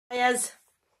Yes.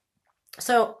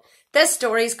 So this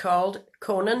story is called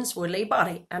Conan's Woolly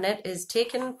Body, and it is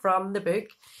taken from the book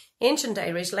Ancient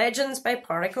Irish Legends by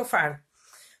Padhraic O'Farrell.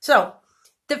 So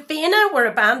the Fianna were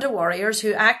a band of warriors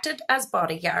who acted as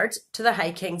bodyguards to the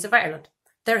High Kings of Ireland.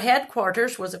 Their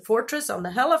headquarters was a fortress on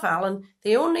the Hill of Allen,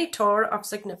 the only tower of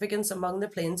significance among the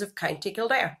plains of County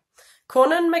Kildare.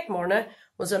 Conan McMorna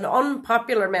was an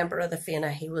unpopular member of the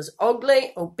Fianna. He was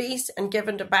ugly, obese, and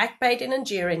given to backbiting and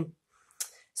jeering.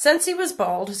 Since he was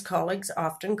bald, his colleagues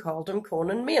often called him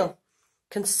Conan Male.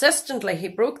 Consistently, he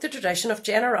broke the tradition of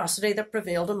generosity that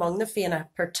prevailed among the Fianna,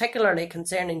 particularly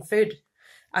concerning food.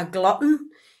 A glutton,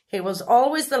 he was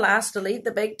always the last to leave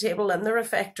the big table in the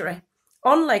refectory.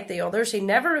 Unlike the others, he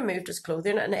never removed his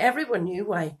clothing, and everyone knew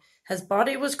why. His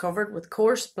body was covered with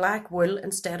coarse black wool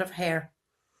instead of hair.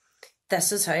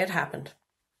 This is how it happened.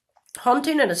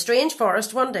 Hunting in a strange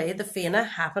forest one day, the Fianna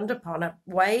happened upon a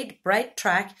wide, bright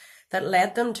track that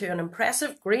led them to an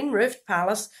impressive green-roofed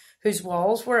palace whose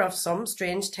walls were of some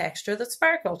strange texture that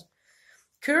sparkled.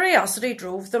 Curiosity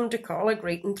drove them to call a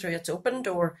greeting through its open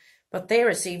door, but they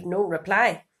received no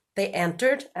reply. They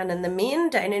entered, and in the main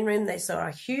dining room they saw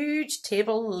a huge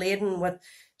table laden with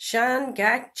shan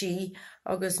gach gee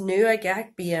agus nua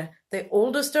gach bia, the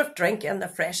oldest of drink and the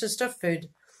freshest of food.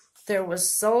 There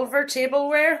was silver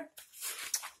tableware,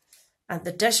 and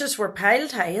the dishes were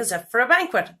piled high as if for a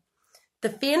banquet. The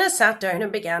Fianna sat down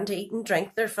and began to eat and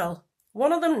drink their fill.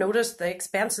 One of them noticed the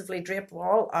expensively draped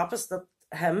wall opposite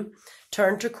him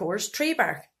turned to coarse tree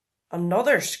bark.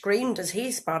 Another screamed as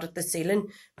he spotted the ceiling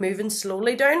moving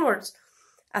slowly downwards.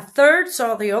 A third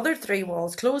saw the other three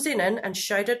walls closing in and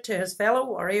shouted to his fellow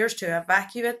warriors to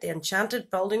evacuate the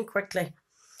enchanted building quickly.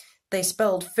 They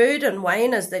spilled food and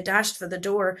wine as they dashed for the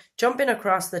door, jumping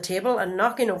across the table and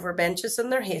knocking over benches in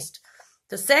their haste.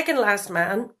 The second last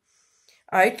man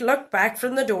out looked back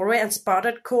from the doorway and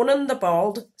spotted Conan the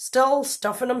Bald, still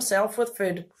stuffing himself with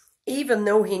food, even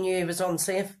though he knew he was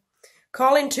unsafe.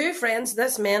 Calling two friends,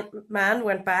 this man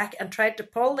went back and tried to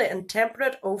pull the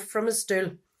intemperate oaf from his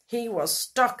stool. He was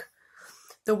stuck.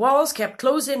 The walls kept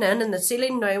closing in, and the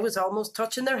ceiling now was almost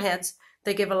touching their heads.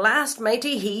 They gave a last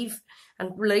mighty heave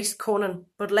and released Conan,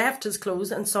 but left his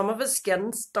clothes and some of his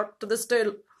skin stuck to the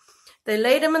stool. They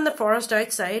laid him in the forest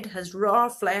outside, his raw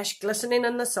flesh glistening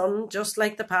in the sun just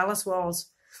like the palace walls.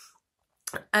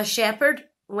 A shepherd,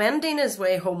 wending his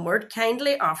way homeward,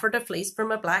 kindly offered a fleece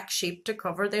from a black sheep to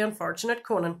cover the unfortunate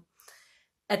Conan.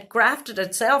 It grafted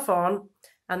itself on,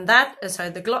 and that is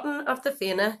how the glutton of the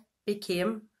Fianna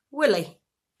became woolly.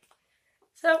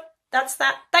 So that's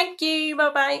that. Thank you.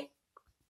 Bye-bye.